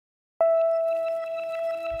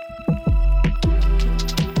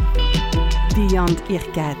Beyond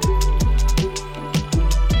IRCAD.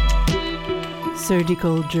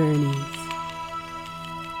 Surgical Journeys.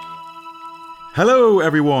 Hello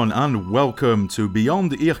everyone and welcome to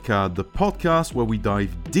Beyond IRCAD, the podcast where we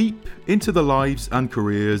dive deep into the lives and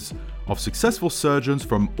careers of successful surgeons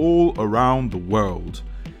from all around the world.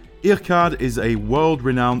 IRCAD is a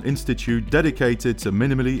world-renowned institute dedicated to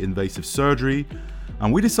minimally invasive surgery,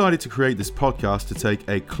 and we decided to create this podcast to take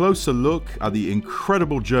a closer look at the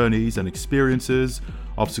incredible journeys and experiences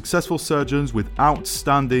of successful surgeons with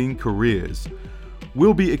outstanding careers.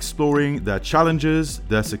 We'll be exploring their challenges,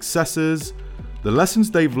 their successes, the lessons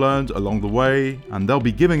they've learned along the way, and they'll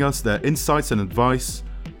be giving us their insights and advice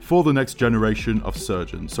for the next generation of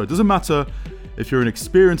surgeons. So it doesn't matter if you're an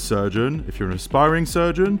experienced surgeon, if you're an aspiring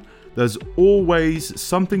surgeon, there's always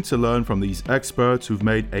something to learn from these experts who've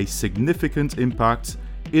made a significant impact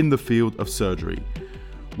in the field of surgery.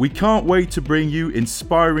 We can't wait to bring you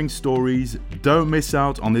inspiring stories. Don't miss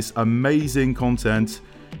out on this amazing content.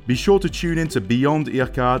 Be sure to tune in to Beyond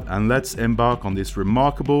IRCAD and let's embark on this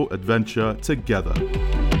remarkable adventure together.